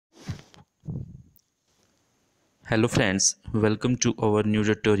Hello friends, welcome to our new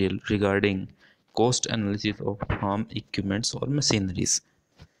tutorial regarding cost analysis of farm equipments or machineries.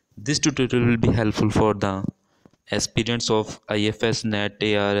 This tutorial will be helpful for the aspirants of IFS, NET,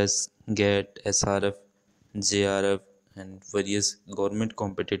 ARS, GATE, SRF, JRF and various government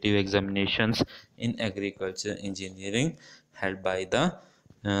competitive examinations in agriculture engineering held by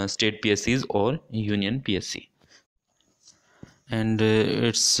the state PSCs or union PSC. And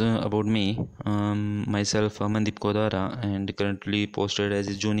it's about me, myself, Amandeep Godara, and currently posted as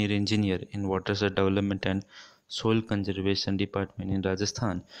a junior engineer in watershed development and soil conservation department in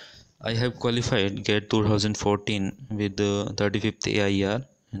Rajasthan. I have qualified GATE 2014 with the 35th AIR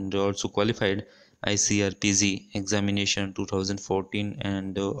and also qualified ICRPZ examination 2014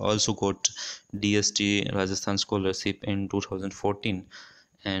 and also got DST Rajasthan scholarship in 2014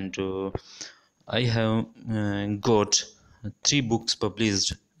 and I have got three books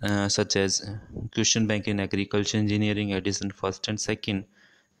published such as Question Bank in Agriculture Engineering edition first and second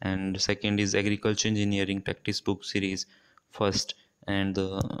is Agriculture Engineering Practice Book Series first, and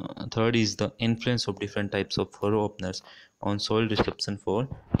the third is the influence of different types of furrow openers on soil disruption for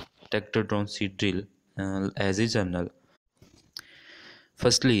tractor drawn seed drill as a journal.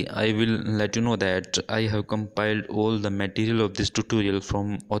 Firstly, I will let you know that I have compiled all the material of this tutorial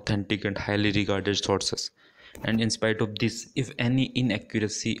from authentic and highly regarded sources. And in spite of this, if any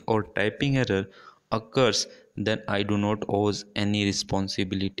inaccuracy or typing error occurs, then I do not owe any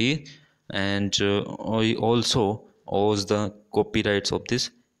responsibility, and I also owe the copyrights of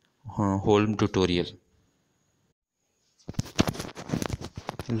this whole tutorial.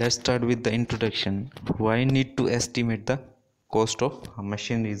 Let's start with the introduction. Why need to estimate the cost of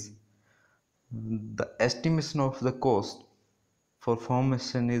machineries? The estimation of the cost for farm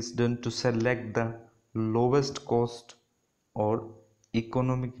machine is done to select the lowest cost or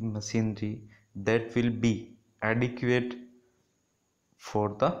economic machinery that will be adequate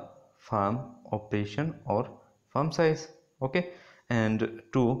for the farm operation or farm size. Okay, and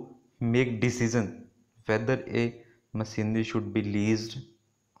to make decision whether a machinery should be leased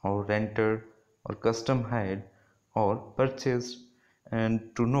or rented or custom hired or purchased,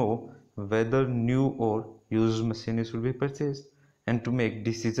 and to know whether new or used machinery should be purchased, and to make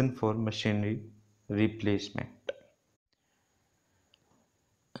decision for machinery replacement.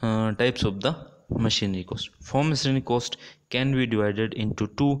 Types of the machinery cost. Farm machinery cost can be divided into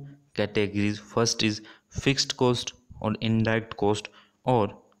two categories. First is fixed cost or indirect cost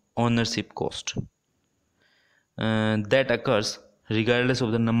or ownership cost. That occurs regardless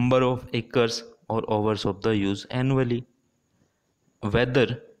of the number of acres or hours of the use annually,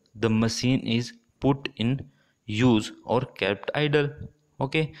 whether the machine is put in use or kept idle.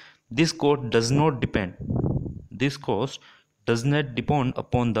 Okay, this cost does not depend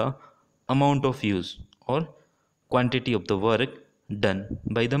upon the amount of use or quantity of the work done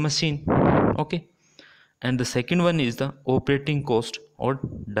by the machine. Okay, and the second one is the operating cost or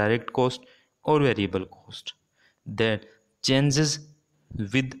direct cost or variable cost that changes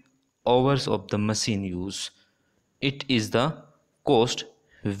with hours of the machine use. It is the cost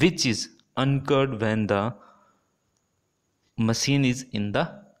which is incurred when the machine is in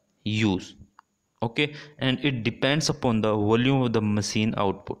the use. Okay, and it depends upon the volume of the machine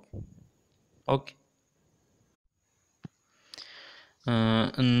output. Okay,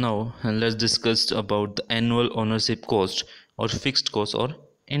 now let's discuss about the annual ownership cost or fixed cost or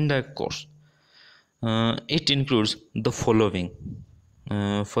indirect cost. It includes the following.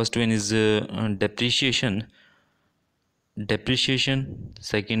 First one is depreciation.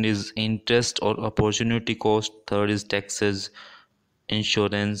 Second is interest or opportunity cost. Third is taxes,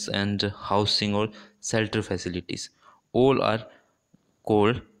 insurance and housing or shelter facilities. All are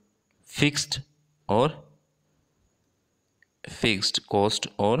called fixed cost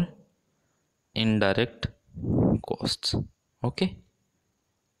or indirect costs. Okay,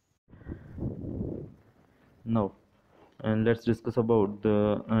 now and let's discuss about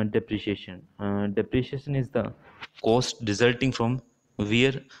the depreciation. Depreciation is the cost resulting from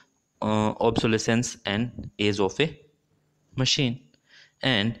wear, obsolescence and age of a machine,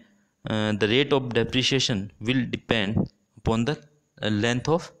 and the rate of depreciation will depend upon the length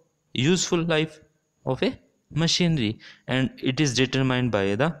of useful life of a machinery, and it is determined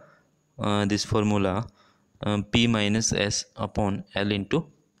by the this formula P minus S upon L into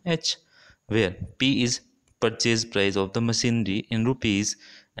H, where P is purchase price of the machinery in rupees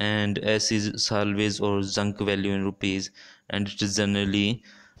and S is salvage or junk value in rupees, and it is generally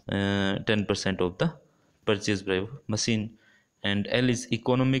 10% of the purchase price of machine, and L is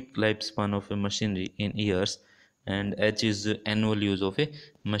economic lifespan of a machinery in years, and H is annual use of a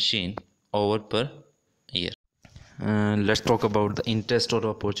machine over per year. Let's talk about the interest or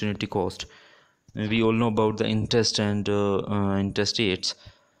opportunity cost. We all know about the interest and interest rates.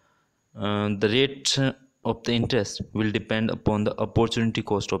 The rate of the interest will depend upon the opportunity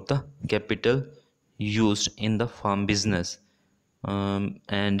cost of the capital used in the farm business,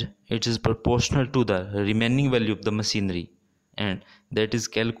 and it is proportional to the remaining value of the machinery, and that is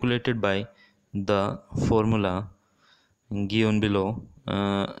calculated by the formula given below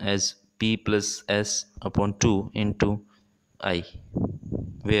as P plus S upon 2 into I,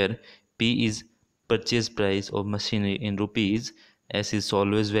 where P is purchase price of machinery in rupees, S is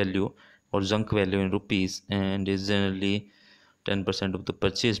salvage value or junk value in rupees, and is generally 10% of the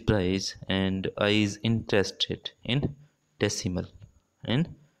purchase price, and I is interest rate in decimal.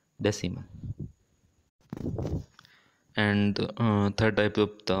 In decimal. And third type of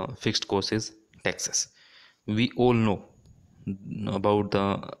the fixed cost is taxes. We all know about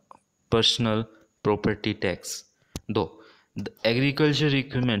the personal property tax, though the agriculture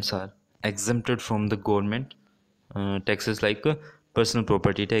equipments are exempted from the government taxes like personal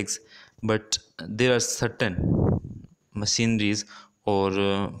property tax, but there are certain machineries or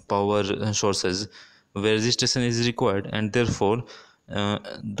power sources where registration is required, and therefore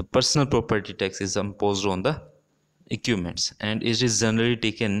the personal property tax is imposed on the equipments, and it is generally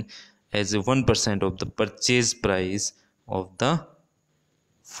taken as a 1% of the purchase price of the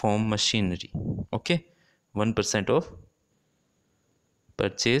farm machinery. Okay, 1% of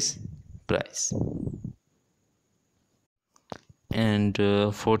purchase price. And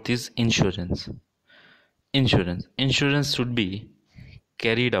fourth is insurance. Insurance should be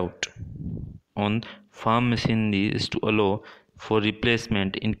carried out on farm machineries to allow for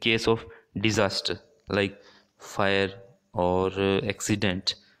replacement in case of disaster like fire or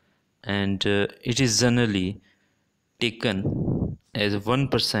accident, and it is generally taken as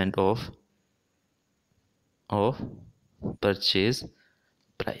 1% of purchase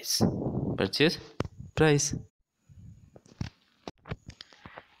price.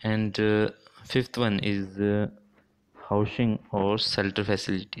 And fifth one is housing or shelter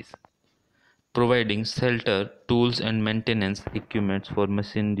facilities. Providing shelter, tools and maintenance equipment for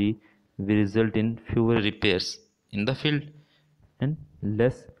machinery will result in fewer repairs in the field and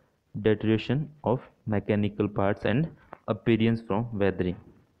less deterioration of mechanical parts and appearance from weathering.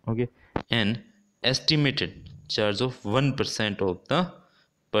 Okay, and estimated charge of 1% of the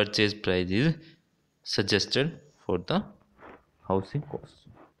purchase price is suggested for the housing cost.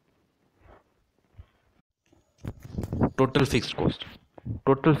 Total fixed cost.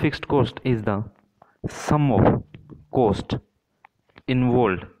 Total fixed cost is the sum of cost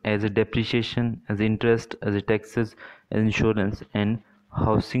involved as a depreciation, as interest, as a taxes, as insurance, and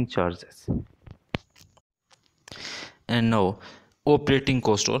housing charges. And now, operating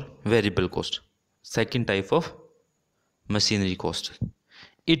cost or variable cost. Second type of machinery cost.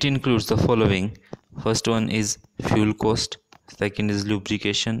 It includes the following. First one is fuel cost, second is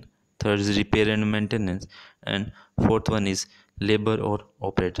lubrication, third is repair and maintenance, and fourth one is labor or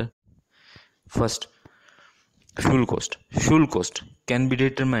operator. First, fuel cost. Fuel cost can be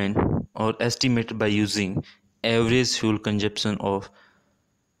determined or estimated by using average fuel consumption of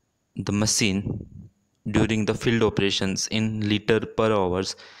the machine during the field operations in liter per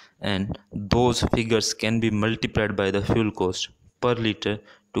hours, and those figures can be multiplied by the fuel cost per liter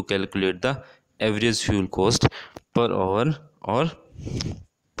to calculate the average fuel cost per hour or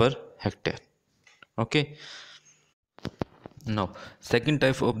per hectare. Okay, now second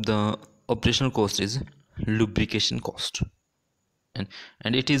type of the operational cost is lubrication cost,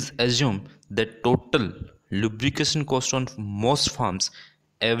 and it is assumed that total lubrication cost on most farms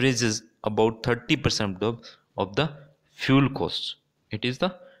averages about 30% of the fuel costs. It is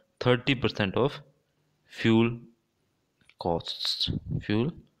the 30% of fuel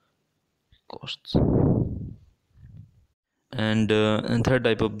fuel costs. And third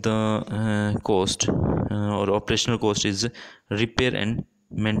type of the cost or operational cost is repair and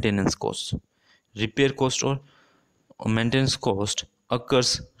maintenance cost. Repair cost or maintenance cost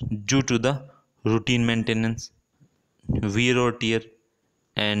occurs due to the routine maintenance, wear or tear,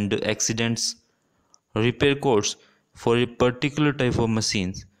 and accidents. Repair costs for a particular type of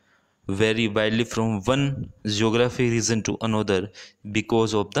machines vary widely from one geographic region to another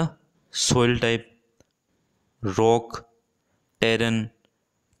because of the soil type, rock, terrain,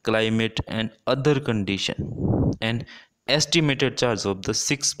 climate, and other condition. And estimated charge of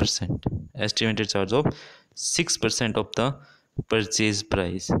 6% of the purchase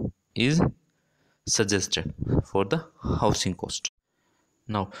price is suggested for the housing cost.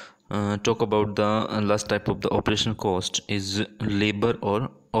 Now talk about the last type of the operational cost is labor or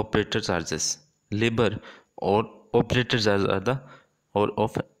operator charges. Labor or operator charges are the or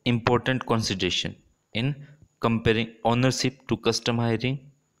of important consideration in comparing ownership to custom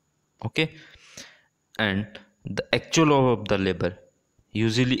hiring. Okay, and the actual of the labor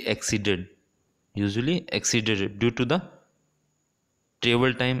usually exceeded due to the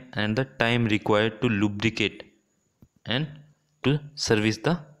travel time and the time required to lubricate and to service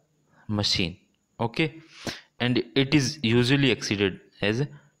the machine. Okay, and it is usually exceeded as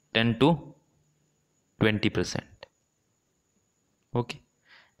 10 to 20%. Okay,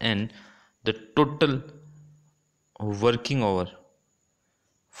 and the total working hour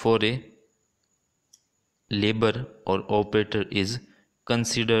for a labor or operator is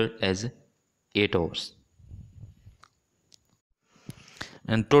considered as 8 hours.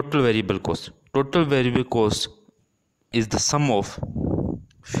 And total variable cost is the sum of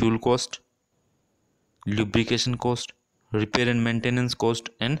fuel cost, lubrication cost, repair and maintenance cost,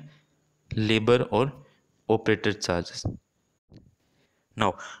 and labor or operator charges.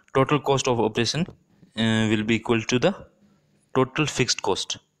 Now, total cost of operation will be equal to the total fixed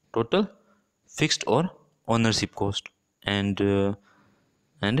cost, total fixed or ownership cost, and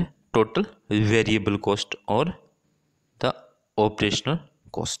total variable cost or the operational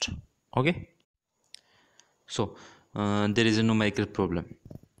cost. Okay, so there is a numerical problem.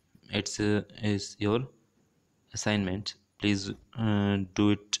 It's is your assignment. Please do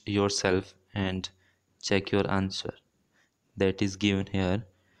it yourself and check your answer that is given here.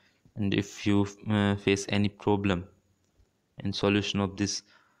 And if you face any problem in solution of this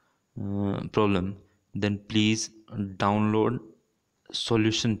problem, then please download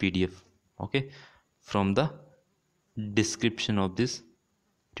solution PDF, okay, from the description of this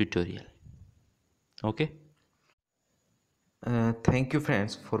tutorial. Okay, thank you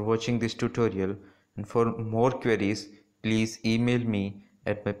friends for watching this tutorial, and for more queries please email me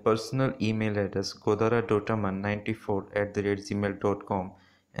at my personal email address godara.aman94@gmail.com,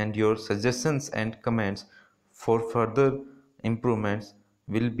 and your suggestions and comments for further improvements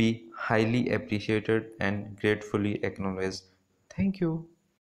will be highly appreciated and gratefully acknowledged. Thank you.